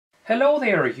Hello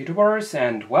there, YouTubers,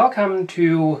 and welcome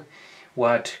to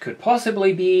what could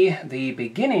possibly be the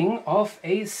beginning of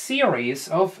a series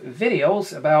of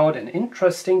videos about an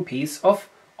interesting piece of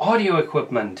audio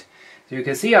equipment. So you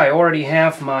can see I already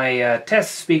have my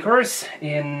test speakers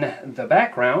in the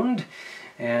background,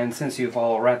 and since you've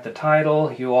all read the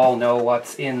title, you all know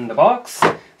what's in the box.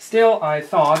 Still, I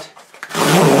thought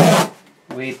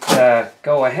we'd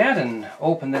go ahead and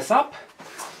open this up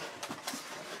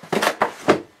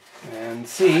and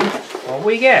see what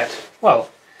we get. Well,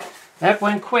 that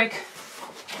went quick.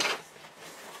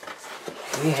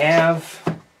 We have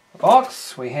a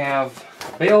box, we have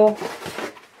a bill,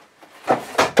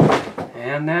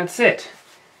 and that's it.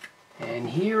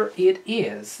 And here it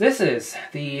is. This is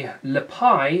the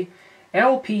Lepai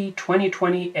LP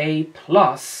 2020A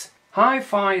Plus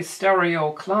Hi-Fi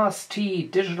Stereo Class T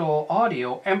Digital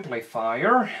Audio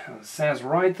Amplifier. It says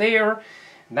right there.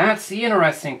 That's the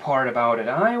interesting part about it.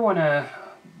 I want to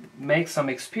make some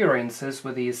experiences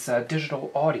with these digital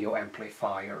audio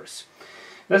amplifiers.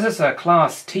 This is a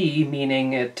Class T,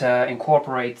 meaning it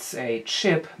incorporates a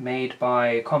chip made by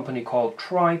a company called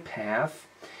Lepai.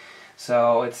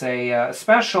 So it's a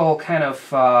special kind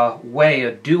of way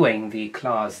of doing the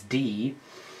Class D.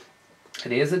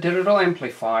 It is a digital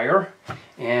amplifier,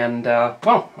 and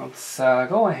well, let's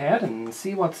go ahead and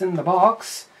see what's in the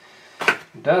box.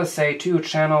 It does say 2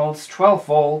 channels, 12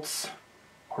 volts,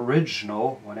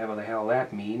 original, whatever the hell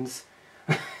that means,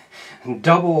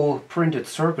 double printed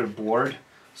circuit board,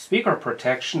 speaker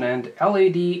protection, and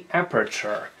LED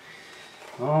aperture.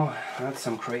 Oh, that's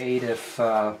some creative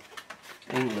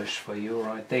English for you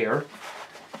right there.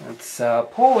 Let's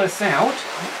pull this out,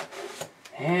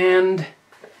 and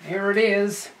there it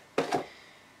is.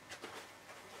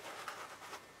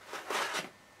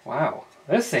 Wow.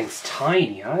 This thing's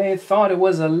tiny. I thought it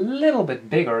was a little bit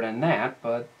bigger than that,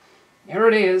 but here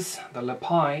it is, the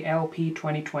Lepai LP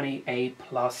 2020A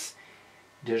Plus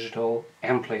Digital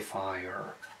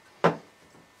Amplifier.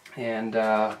 And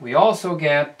we also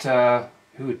get, oh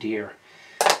dear,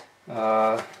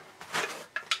 do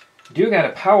get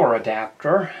a power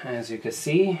adapter, as you can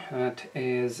see. That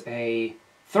is a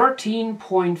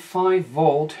 13.5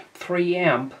 volt 3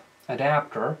 amp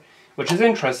adapter, which is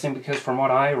interesting because from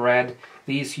what I read,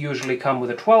 these usually come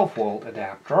with a 12 volt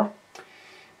adapter.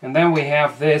 And then we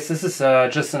have this. This is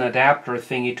just an adapter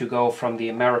thingy to go from the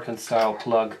American style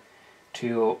plug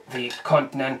to the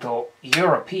continental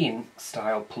European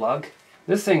style plug.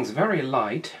 This thing's very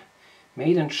light,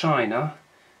 made in China.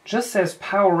 Just says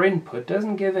power input,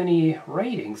 doesn't give any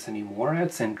ratings anymore.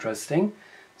 That's interesting.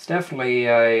 It's definitely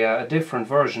a different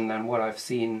version than what I've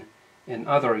seen in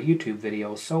other YouTube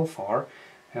videos so far.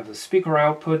 Have the speaker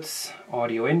outputs,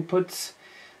 audio inputs,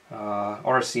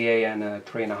 RCA, and a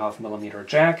 3.5mm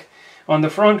jack. On the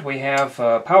front we have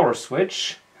a power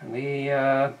switch.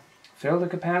 The filter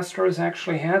capacitors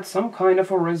actually had some kind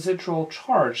of a residual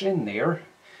charge in there.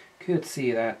 Could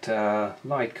see that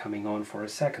light coming on for a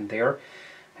second there.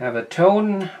 Have a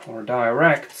tone or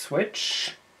direct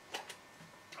switch.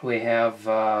 We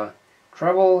have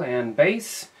treble and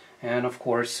bass, and of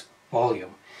course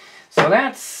volume. So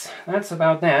that's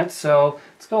about that. So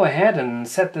let's go ahead and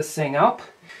set this thing up.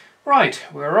 Right,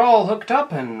 we're all hooked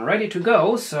up and ready to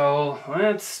go, so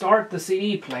let's start the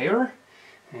CD player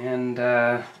and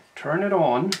turn it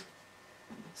on,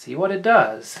 see what it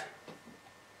does.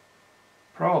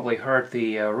 Probably heard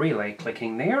the relay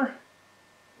clicking there.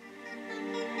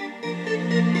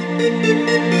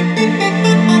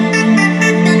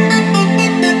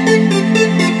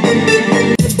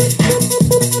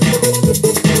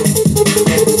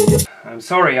 I'm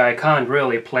sorry I can't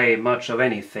really play much of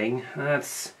anything.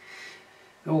 That's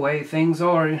the way things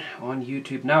are on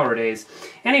YouTube nowadays.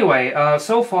 Anyway,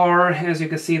 so far, as you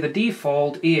can see, the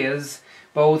default is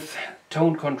both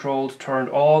tone controls turned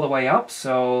all the way up,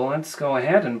 so let's go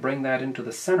ahead and bring that into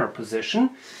the center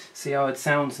position. See how it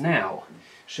sounds now.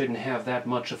 Shouldn't have that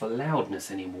much of a loudness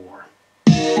anymore.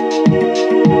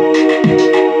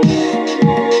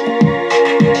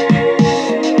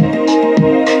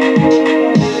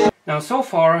 Now so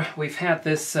far we've had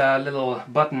this little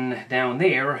button down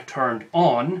there turned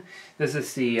on. This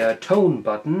is the tone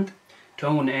button,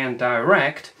 tone and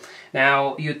direct.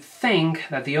 Now you'd think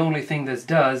that the only thing this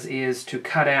does is to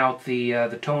cut out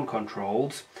the tone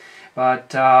controls,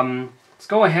 but let's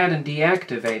go ahead and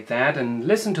deactivate that and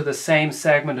listen to the same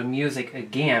segment of music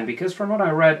again, because from what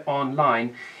I read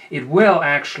online it will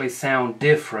actually sound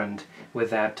different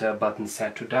with that button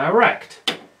set to direct.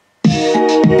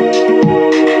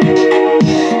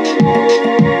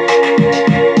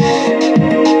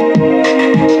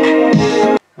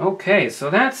 Okay, so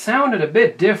that sounded a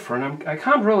bit different. I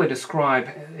can't really describe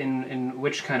in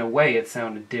which kind of way it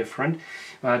sounded different,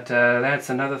 but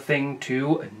that's another thing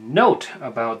to note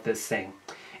about this thing.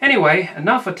 Anyway,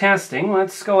 enough of testing.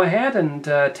 Let's go ahead and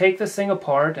take this thing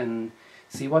apart and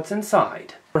see what's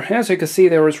inside. As you can see,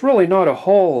 there is really not a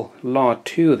whole lot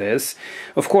to this.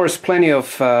 Of course, plenty of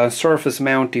surface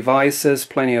mount devices,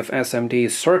 plenty of SMD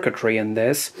circuitry in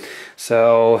this,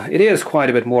 so it is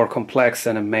quite a bit more complex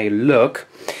than it may look.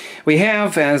 We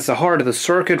have, as the heart of the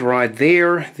circuit right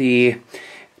there, the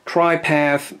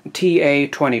TriPath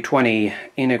TA2020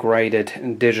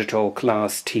 integrated digital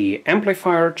class T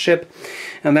amplifier chip,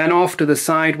 and then off to the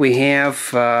side we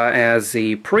have as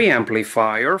the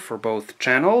preamplifier for both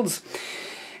channels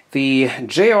the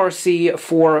JRC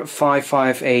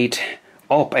 4558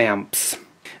 op amps.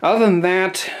 Other than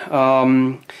that,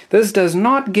 this does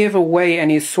not give away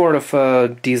any sort of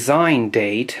a design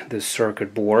date, this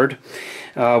circuit board.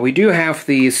 We do have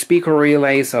the speaker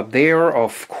relays up there,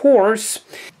 of course.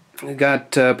 We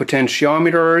got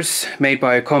potentiometers made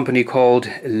by a company called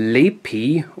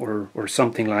Lepai, or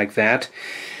something like that.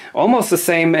 Almost the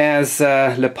same as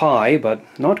Lepai, but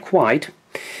not quite.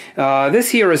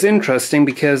 This here is interesting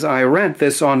because I read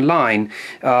this online.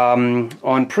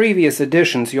 On previous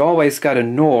editions you always got a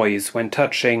noise when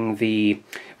touching the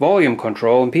volume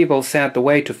control, and people said the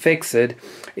way to fix it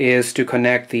is to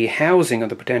connect the housing of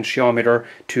the potentiometer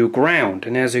to ground.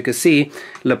 And as you can see,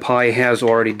 Lepai has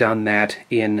already done that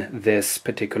in this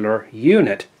particular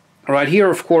unit. Right here,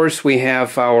 of course, we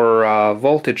have our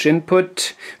voltage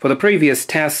input. For the previous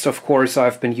test, of course,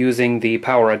 I've been using the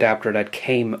power adapter that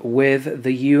came with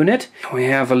the unit. We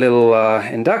have a little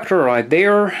inductor right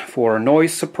there for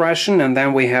noise suppression, and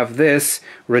then we have this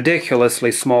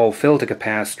ridiculously small filter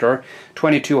capacitor,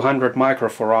 2200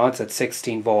 microfarads at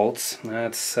 16 volts.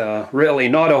 That's really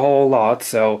not a whole lot,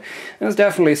 so there's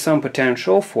definitely some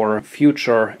potential for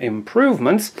future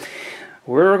improvements.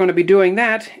 We're going to be doing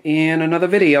that in another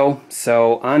video,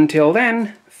 so until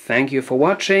then, thank you for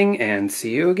watching and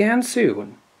see you again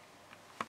soon.